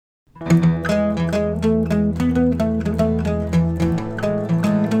Hey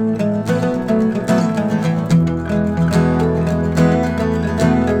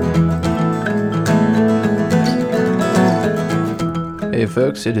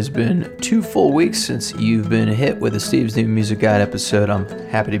folks, it has been 2 full weeks since you've been hit with a Steve's New Music Guide episode. I'm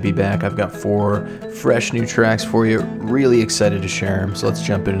happy to be back. I've got 4 fresh new tracks for you. Really excited to share them, so let's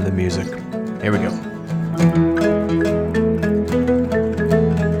jump into the music. Here we go.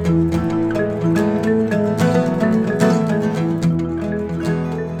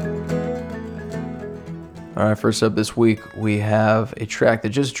 Alright, first up this week, we have a track that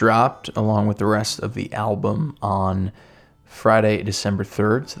just dropped along with the rest of the album on Friday, December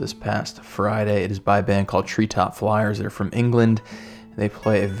 3rd, so this past Friday. It is by a band called Treetop Flyers. They're from England. They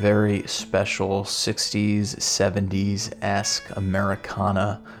play a very special 60s, 70s-esque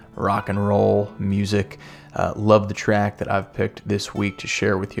Americana rock and roll music. Love the track that I've picked this week to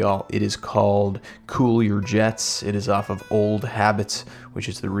share with y'all. It is called Cool Your Jets. It is off of Old Habits, which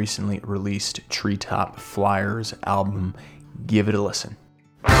is the recently released Treetop Flyers album. Give it a listen.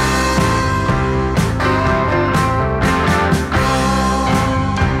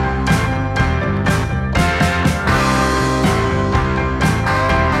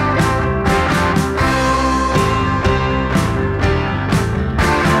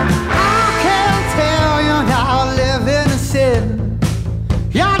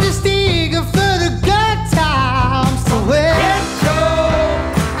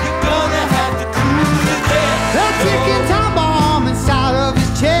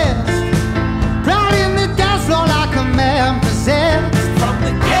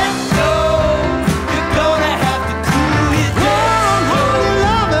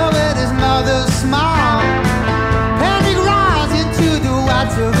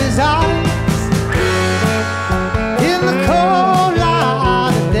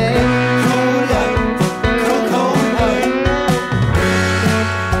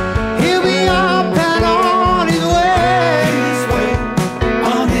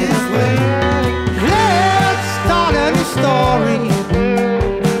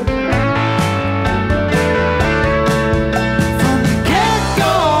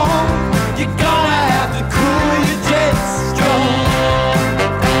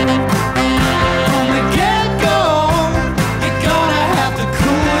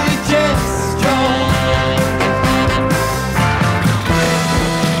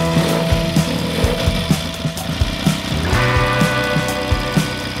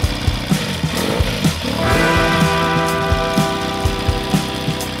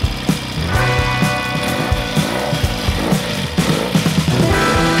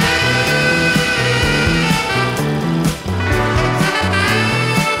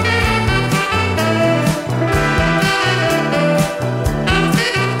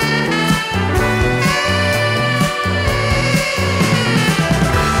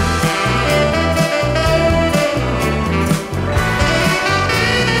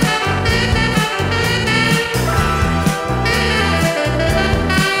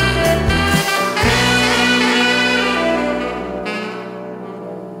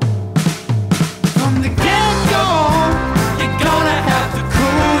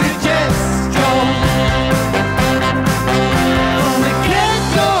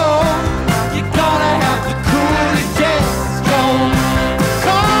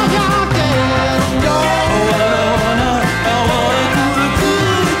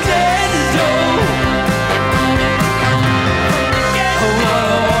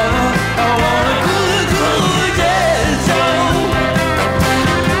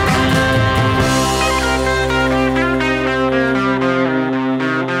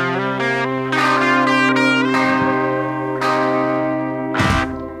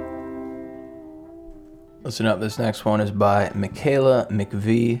 Listen up, this next one is by Michaela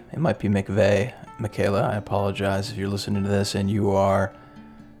McVie. It might be McVeigh. Michaela, I apologize if you're listening to this and you are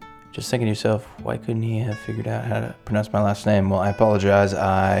just thinking to yourself, why couldn't he have figured out how to pronounce my last name? Well, I apologize.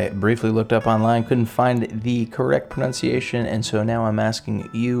 I briefly looked up online, couldn't find the correct pronunciation, and so now I'm asking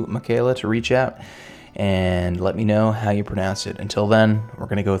you, Michaela, to reach out and let me know how you pronounce it. Until then, we're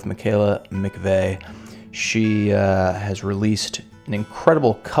going to go with Michaela McVeigh. She has released an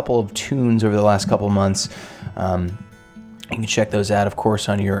incredible couple of tunes over the last couple of months. You can check those out, of course,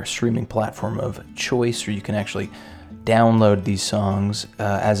 on your streaming platform of choice, or you can actually download these songs,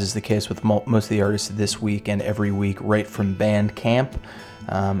 as is the case with most of the artists this week and every week, right from Bandcamp.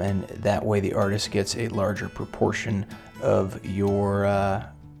 And that way the artist gets a larger proportion of your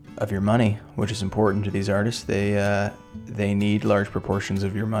money, which is important to these artists. They need large proportions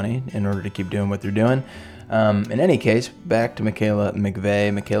of your money in order to keep doing what they're doing. In any case, back to Michaela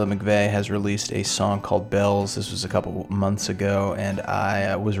McVeigh. Michaela McVeigh has released a song called Bells. This was a couple months ago, and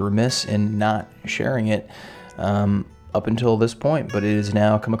I was remiss in not sharing it up until this point, but it has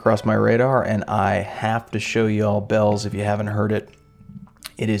now come across my radar, and I have to show you all Bells if you haven't heard it.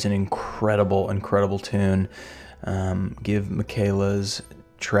 It is an incredible, incredible tune. Give Michaela's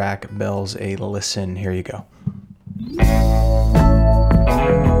track Bells a listen. Here you go.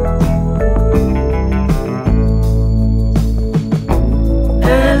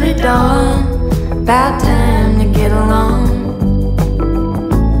 Early dawn, about time to get along.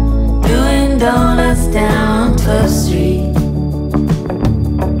 Doing donuts down 12th Street,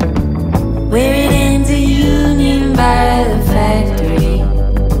 where it ends at Union by the factory.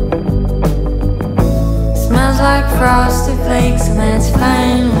 Smells like frosted flakes, and that's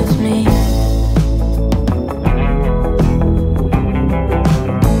fine with me.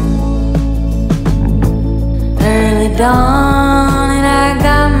 Early dawn, and I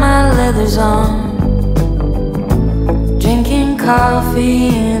got my leathers on, drinking coffee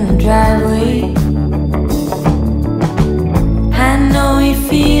in the driveway. I know you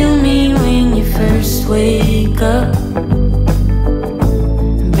feel me when you first wake up,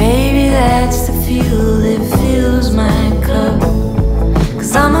 and baby, that's the fuel that fills my cup.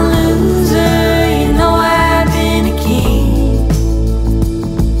 'Cause I'm a loser, you know I've been a king.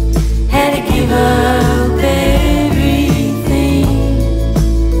 Had to give up everything,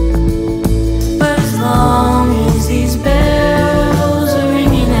 but as long as these bells are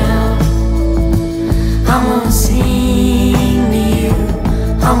ringing out, I'm gonna sing to you,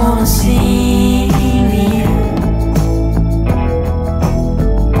 I'm gonna sing to you.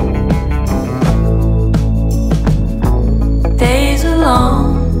 Days are long,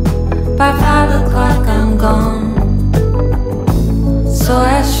 by 5 o'clock I'm gone, so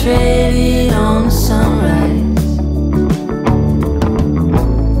I shred it on the sunrise,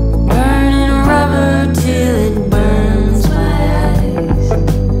 burning rubber till it burns my eyes.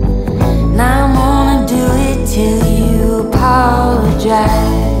 And I wanna do it till you apologize.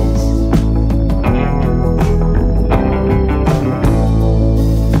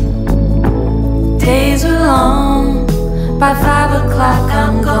 Days are long, by 5 o'clock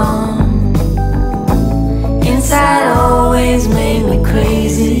I'm gone. Inside always made me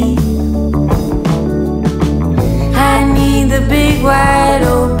crazy. I need the big wide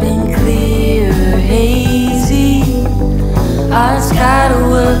open, clear, hazy. Art's gotta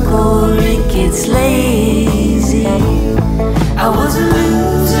work or it gets lazy. I was a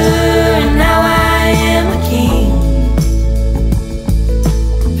loser and now I am a king.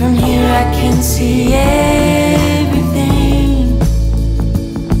 From here I can see everything,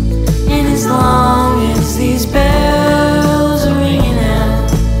 and as long as these bells are ringing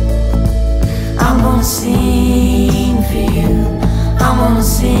out, I'm gonna sing for you, I'm gonna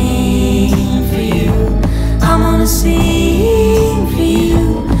sing for you, I'm gonna sing for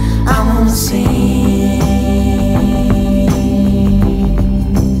you, I'm gonna sing.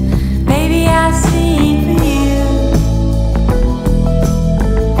 Baby, I sing for you.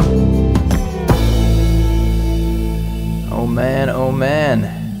 Oh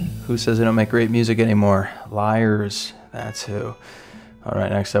man, who says they don't make great music anymore? Liars, that's who. All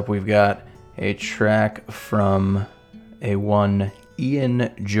right, next up we've got a track from a one Ian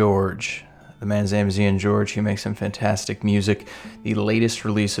George. The man's name is Ian George. He makes some fantastic music. The latest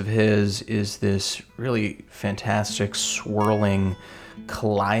release of his is this really fantastic swirling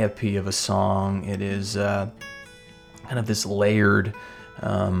calliope of a song. It is kind of this layered,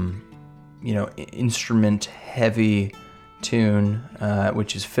 instrument heavy tune,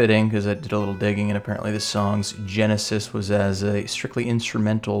 which is fitting because I did a little digging, and apparently the song's genesis was as a strictly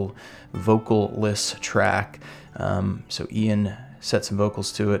instrumental vocalless track. So Ian set some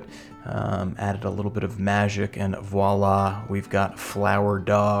vocals to it, added a little bit of magic, and voila, we've got Flower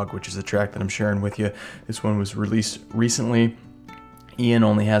Dog, which is the track that I'm sharing with you. This one was released recently. Ian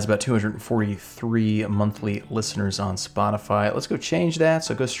only has about 243 monthly listeners on Spotify. Let's go change that,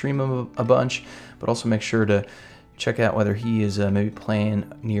 so go stream him a bunch, but also make sure to check out whether he is maybe playing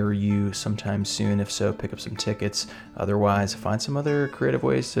near you sometime soon. If so, pick up some tickets. Otherwise, find some other creative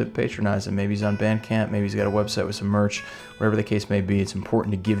ways to patronize him. Maybe he's on Bandcamp, maybe he's got a website with some merch. Whatever the case may be, it's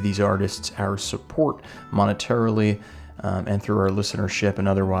important to give these artists our support monetarily and through our listenership and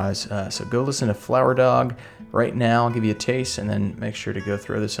otherwise. So go listen to Flower Dog right now. I'll give you a taste, and then make sure to go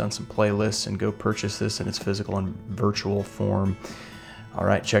throw this on some playlists and go purchase this in its physical and virtual form. All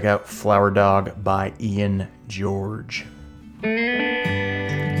right, check out Flower Dog by Ian George.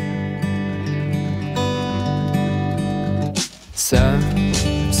 Some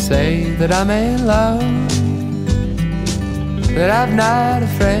say that I'm in love, that I've not a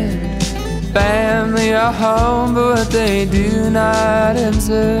friend, family or home, but what they do not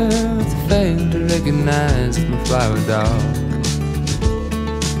observe, to fail to recognize my flower dog.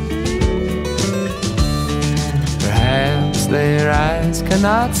 Perhaps their eyes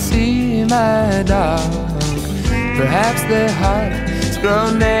cannot see my dog, perhaps their hearts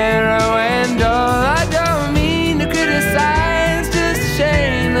grow narrow and dull. I don't mean to criticize, just a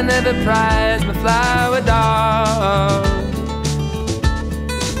shame I never prized my flower dog.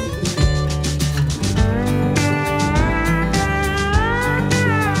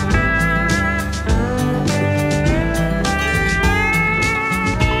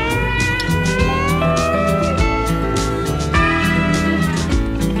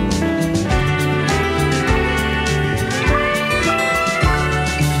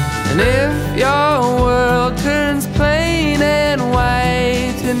 And if your world turns plain and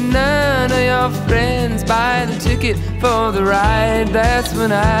white and none of your friends buy the ticket for the ride, that's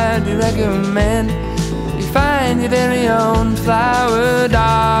when I'd recommend you find your very own flower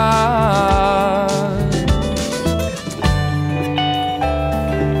dog.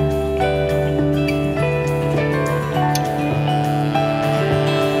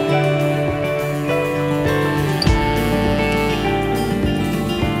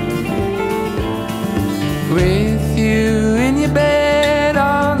 With you in your bed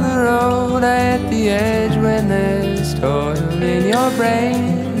on the road at the edge when there's toil in your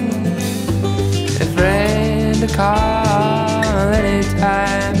brain, a friend, a call,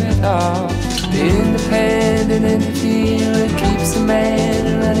 anytime at all. Independent in the field, it keeps a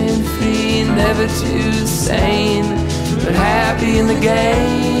man running free, never too sane, but happy in the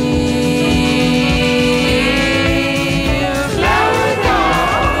game.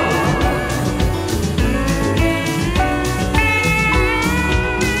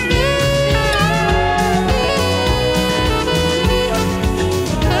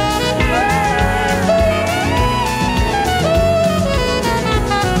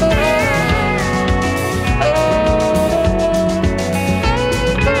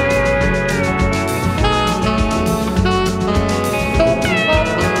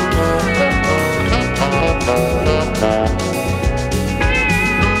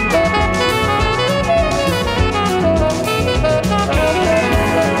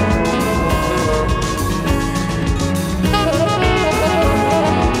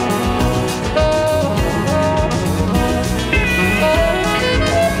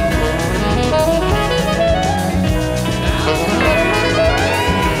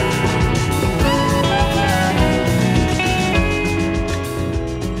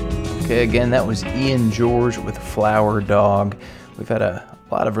 Again, that was Ian George with Flower Dog. We've had a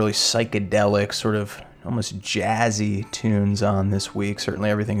lot of really psychedelic, sort of almost jazzy tunes on this week. Certainly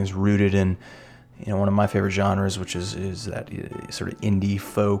everything is rooted in, one of my favorite genres, which is that sort of indie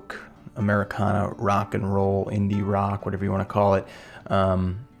folk, Americana, rock and roll, indie rock, whatever you want to call it.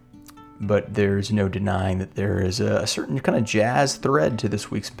 But there's no denying that there is a certain kind of jazz thread to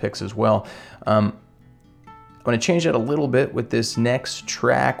this week's picks as well. I'm going to change that a little bit with this next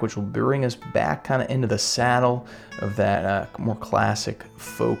track, which will bring us back kind of into the saddle of that more classic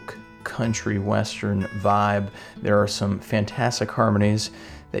folk country western vibe. There are some fantastic harmonies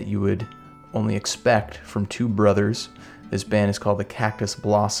that you would only expect from two brothers. This band is called the Cactus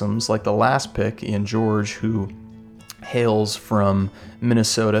Blossoms. Like the last pick, Ian George, who hails from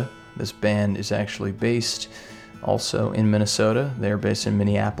Minnesota. This band is actually based also in Minnesota. They're based in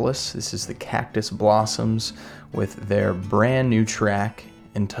Minneapolis. This is the Cactus Blossoms with their brand new track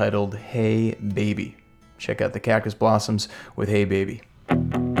entitled Hey Baby. Check out the Cactus Blossoms with Hey Baby.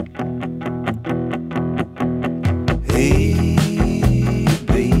 Hey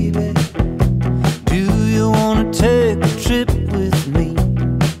baby, do you wanna take a trip with me?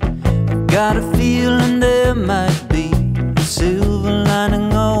 I've got a feeling there might be a silver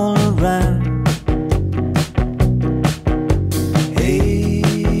lining all around.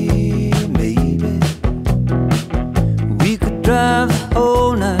 Drive the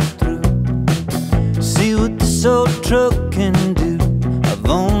whole night through, see what this old truck can do. I've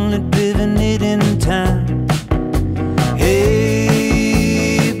only driven it in time.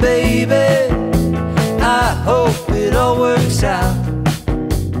 Hey baby, I hope it all works out.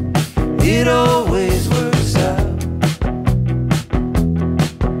 It always works out.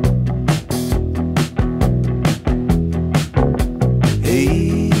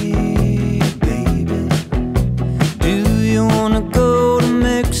 Hey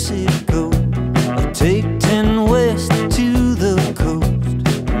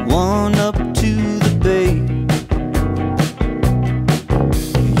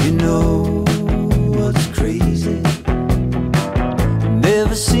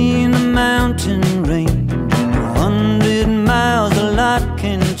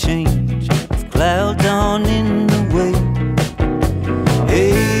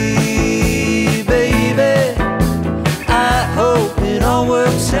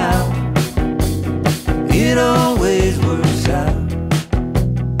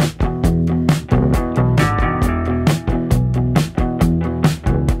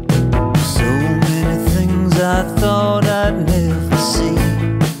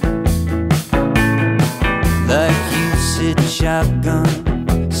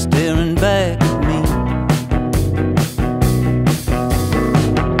shotgun staring back at me.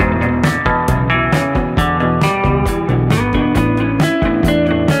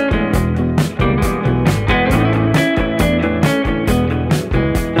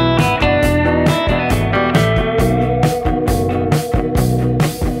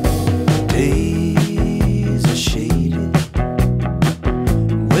 Days are shaded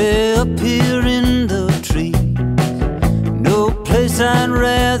way up here in the trees. No place I'd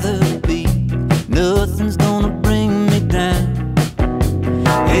rather be. Nothing's gonna bring me down.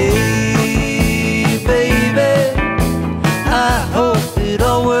 Hey, baby, I hope it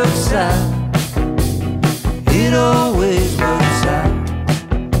all works out. It always works out.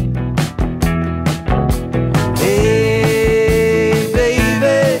 Hey,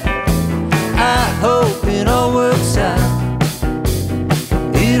 baby, I hope it all works out.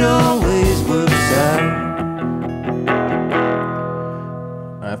 It always works out.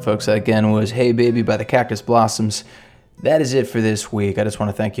 All right, folks, that again was Hey Baby by the Cactus Blossoms. That is it for this week. I just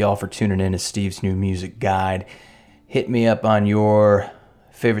want to thank you all for tuning in to Steve's New Music Guide. Hit me up on your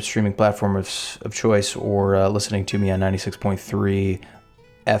favorite streaming platform of choice, or listening to me on 96.3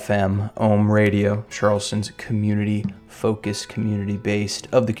 FM Ohm Radio, Charleston's community-focused, community-based,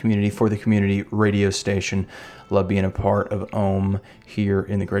 of the community, for the community radio station. Love being a part of Ohm here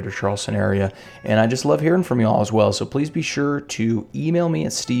in the greater Charleston area. And I just love hearing from you all as well. So please be sure to email me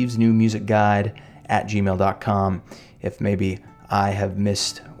at stevesnewmusicguide@gmail.com if maybe I have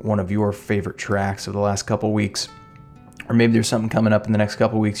missed one of your favorite tracks of the last couple weeks. Or maybe there's something coming up in the next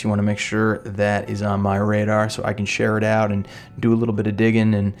couple weeks you want to make sure that is on my radar so I can share it out and do a little bit of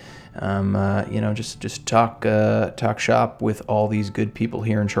digging and just talk shop with all these good people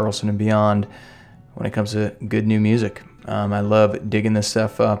here in Charleston and beyond when it comes to good new music. I love digging this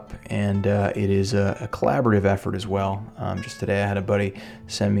stuff up, and it is a collaborative effort as well. Just today I had a buddy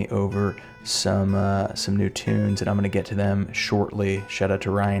send me over some new tunes, and I'm going to get to them shortly. Shout out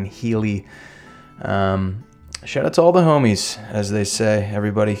to Ryan Healy. Shout out to all the homies, as they say,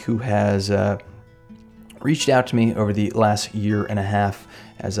 everybody who has reached out to me over the last year and a half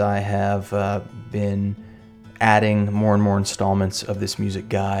as I have been adding more and more installments of this music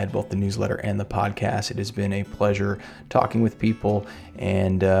guide, both the newsletter and the podcast. It has been a pleasure talking with people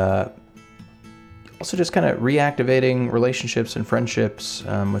and also just kind of reactivating relationships and friendships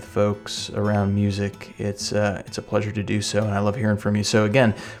with folks around music. It's a pleasure to do so, and I love hearing from you. So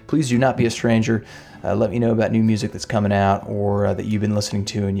again, please do not be a stranger. Let me know about new music that's coming out, or that you've been listening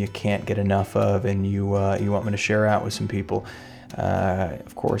to and you can't get enough of, and you want me to share out with some people.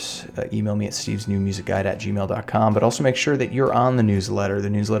 Of course, email me at stevesnewmusicguide@gmail.com, but also make sure that you're on the newsletter.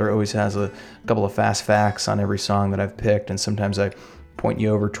 The newsletter always has a couple of fast facts on every song that I've picked, and sometimes I point you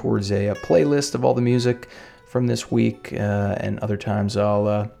over towards a playlist of all the music from this week, and other times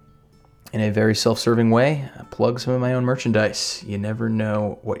I'll, in a very self-serving way, plug some of my own merchandise. You never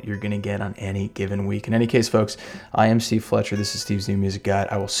know what you're going to get on any given week. In any case, folks, I am Steve Fletcher. This is Steve's New Music Guide.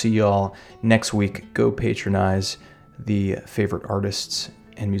 I will see y'all next week. Go patronize the favorite artists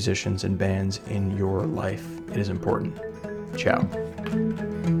and musicians and bands in your life. It is important. Ciao.